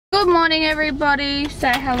Good morning, everybody.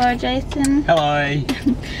 Say hello, Jason. Hello.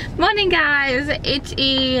 Morning, guys. It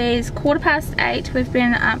is 8:15. We've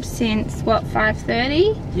been up since what,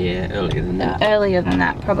 5:30? Yeah, earlier than that. Earlier than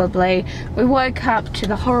that, probably. We woke up to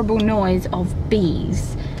the horrible noise of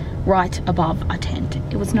bees right above our tent.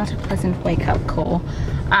 It was not a pleasant wake-up call.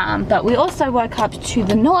 But we also woke up to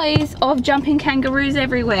the noise of jumping kangaroos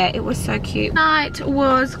everywhere. It was so cute. Night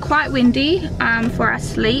was quite windy for our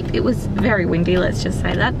sleep. It was very windy, let's just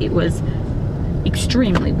say that. It was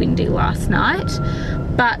extremely windy last night.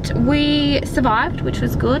 But we survived, which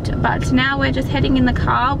was good. But now we're just heading in the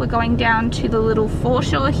car. We're going down to the little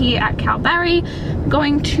foreshore here at Kalbarri. We're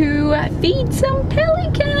going to feed some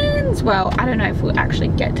pelicans. Well, I don't know if we'll actually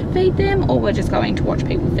get to feed them or we're just going to watch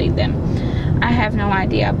people feed them. I have no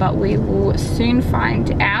idea, but we will soon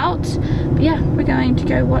find out. But yeah, we're going to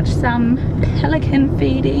go watch some pelican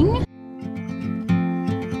feeding.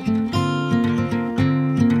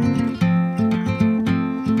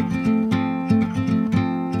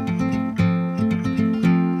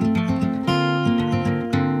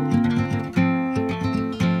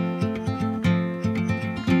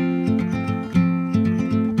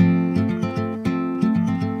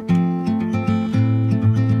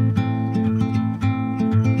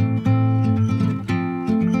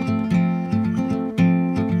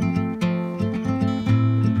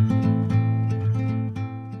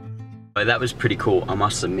 That was pretty cool, I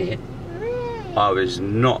must admit. I was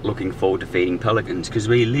not looking forward to feeding pelicans because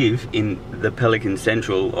we live in the Pelican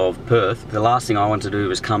Central of Perth. The last thing I wanted to do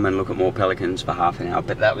was come and look at more pelicans for half an hour,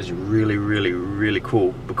 but that was really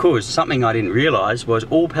cool because something I didn't realise was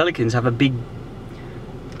all pelicans have a big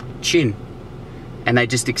chin and they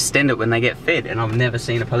just extend it when they get fed, and I've never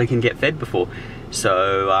seen a pelican get fed before.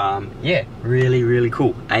 So yeah, really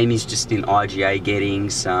cool. Amy's just in IGA getting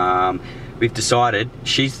some. We've decided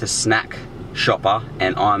she's the snack shopper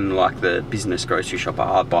and I'm like the business grocery shopper.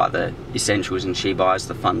 I buy the essentials and she buys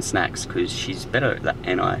the fun snacks because she's better at that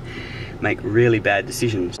and I make really bad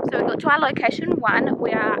decisions. So we got to our location 1.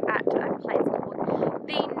 We are at a place called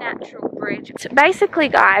the Natural Bridge. So basically,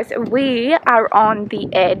 guys, we are on the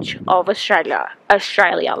edge of Australia.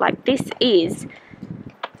 Like, this is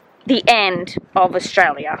the end of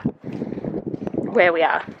Australia where we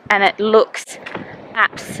are, and it looks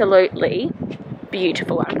absolutely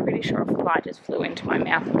beautiful. I'm pretty sure a fly just flew into my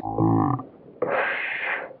mouth.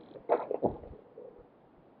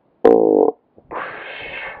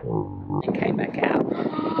 And came back out.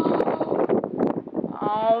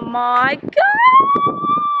 Oh my god!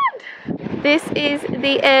 This is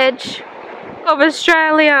the edge of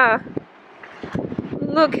Australia.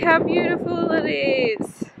 Look how beautiful it is.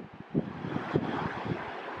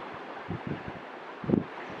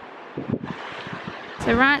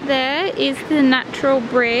 So right there is the Natural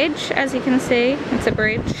Bridge. As you can see, it's a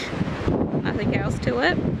bridge, nothing else to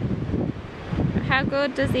it. How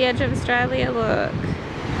good does the edge of Australia look?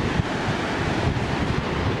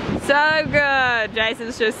 So good!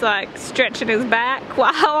 Jason's just like stretching his back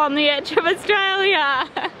while on the edge of Australia.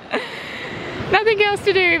 Nothing else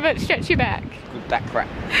to do but stretch your back. Good back crack.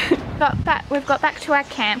 We've got back to our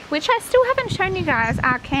camp, which I still haven't shown you guys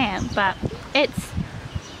our camp, but it's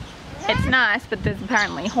nice, but there's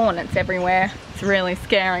apparently hornets everywhere. It's really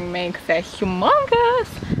scaring me because they're humongous.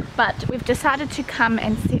 But we've decided to come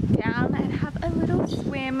and sit down and have a little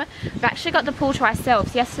swim. We've actually got the pool to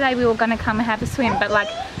ourselves. Yesterday we were going to come and have a swim, but like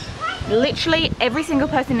literally every single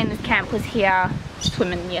person in this camp was here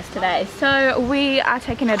swimming yesterday. So we are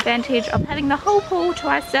taking advantage of having the whole pool to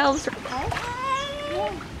ourselves.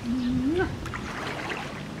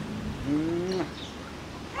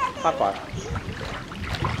 High five.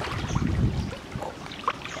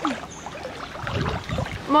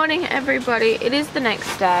 Morning, everybody. It is the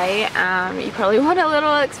next day. You probably want a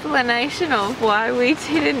little explanation of why we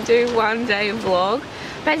didn't do one day vlog.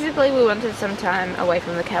 Basically, we wanted some time away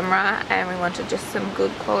from the camera and we wanted just some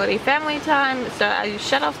good quality family time. So I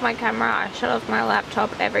shut off my camera, I shut off my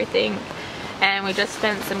laptop, everything, and we just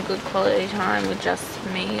spent some good quality time with just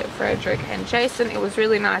me, Frederick and Jason. It was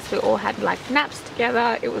really nice. We all had like naps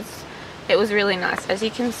together. It was really nice. As you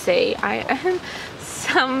can see, I am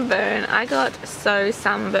sunburn. I got so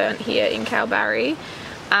sunburnt here in Kalbarri.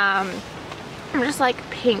 I'm just like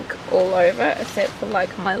pink all over except for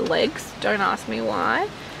like my legs. Don't ask me why.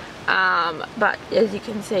 But as you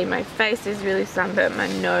can see, my face is really sunburnt. My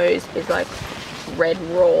nose is like red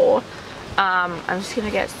raw. I'm just gonna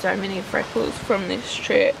get so many freckles from this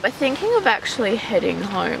trip. We're thinking of actually heading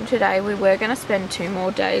home today. We were gonna spend 2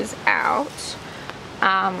 more days out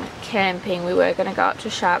camping. We were going to go up to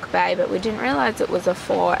Shark Bay, but we didn't realise it was a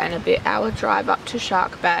 4 and a bit hour drive up to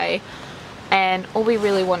Shark Bay. and all we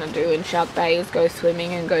really want to do in Shark Bay is go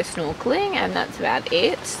swimming and go snorkeling, and that's about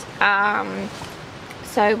it.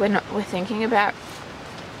 So we're thinking about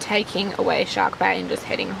taking away Shark Bay and just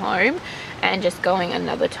heading home, and just going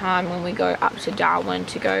another time when we go up to Darwin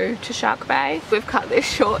to go to Shark Bay. We've cut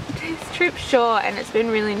this trip short, and it's been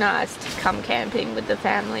really nice to come camping with the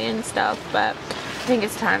family and stuff, but I think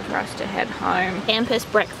it's time for us to head home. Campus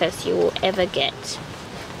breakfast you will ever get.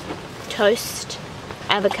 Toast,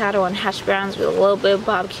 avocado and hash browns with a little bit of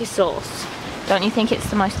barbecue sauce. Don't you think it's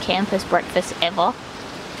the most campus breakfast ever?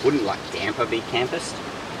 Wouldn't like damper be campus?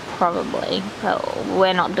 Probably, but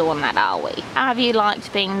we're not doing that, are we? How have you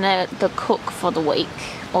liked being the cook for the week,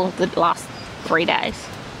 or the last 3 days?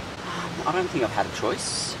 I don't think I've had a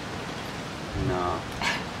choice. No.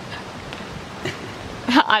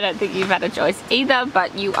 I don't think you've had a choice either,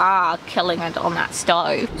 but you are killing it on that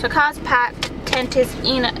stove. So car's packed, tent is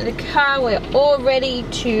in the car, we're all ready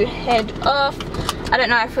to head off. I don't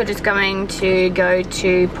know if we're just going to go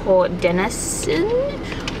to Port Denison,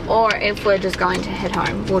 or if we're just going to head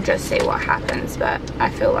home. We'll just see what happens, but I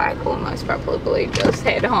feel like we'll most probably just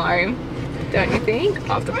head home. Don't you think?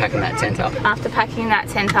 After packing that tent up. After packing that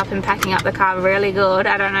tent up and packing up the car really good,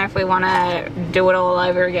 I don't know if we want to do it all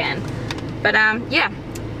over again. But yeah,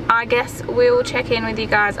 I guess we'll check in with you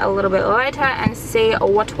guys a little bit later and see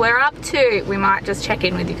what we're up to. We might just check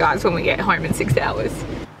in with you guys when we get home in 6 hours.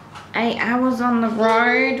 8 hours on the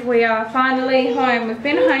road. We are finally home. We've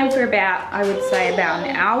been home for about, I would say, about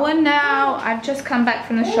an hour now. I've just come back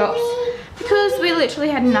from the shops because we literally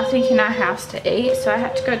had nothing in our house to eat, so I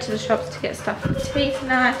had to go to the shops to get stuff for tea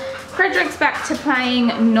tonight. Frederick's back to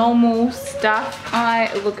playing normal stuff.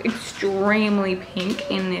 I look extremely pink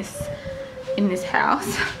in this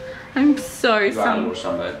house. I'm so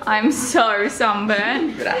sunburned. I'm so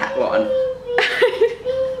sunburned. Got a hat on.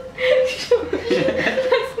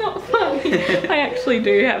 That's not funny. I actually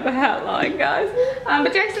do have a hat line, guys.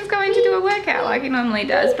 But Jackson's going to do a workout like he normally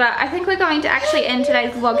does. But I think we're going to actually end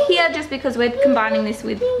today's vlog here, just because we're combining this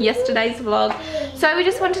with yesterday's vlog. So we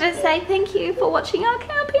just wanted to say thank you for watching our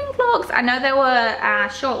camping vlogs. I know they were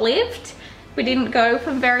short-lived. We didn't go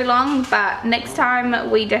for very long, but next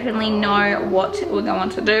time we definitely know what we're going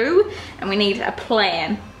to do, and we need a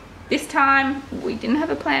plan. This time we didn't have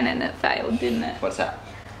a plan and it failed, didn't it? What's that?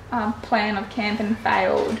 Plan of camping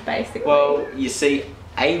failed, basically. Well, you see,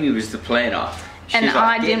 Amy was the planner. She's like,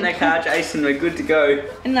 I get didn't. in the car, Jason, we're good to go.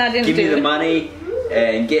 And I didn't give me do the it. money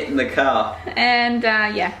and get in the car. And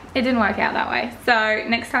yeah, it didn't work out that way. So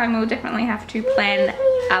next time we'll definitely have to plan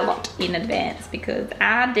a lot in advance, because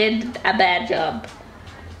I did a bad job.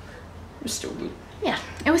 It was still good. Yeah,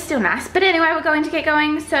 it was still nice. But anyway, we're going to get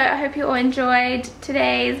going. So I hope you all enjoyed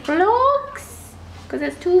today's vlogs, because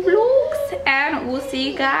there's 2 vlogs, and we'll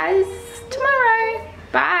see you guys tomorrow.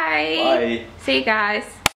 Bye. Bye. See you guys.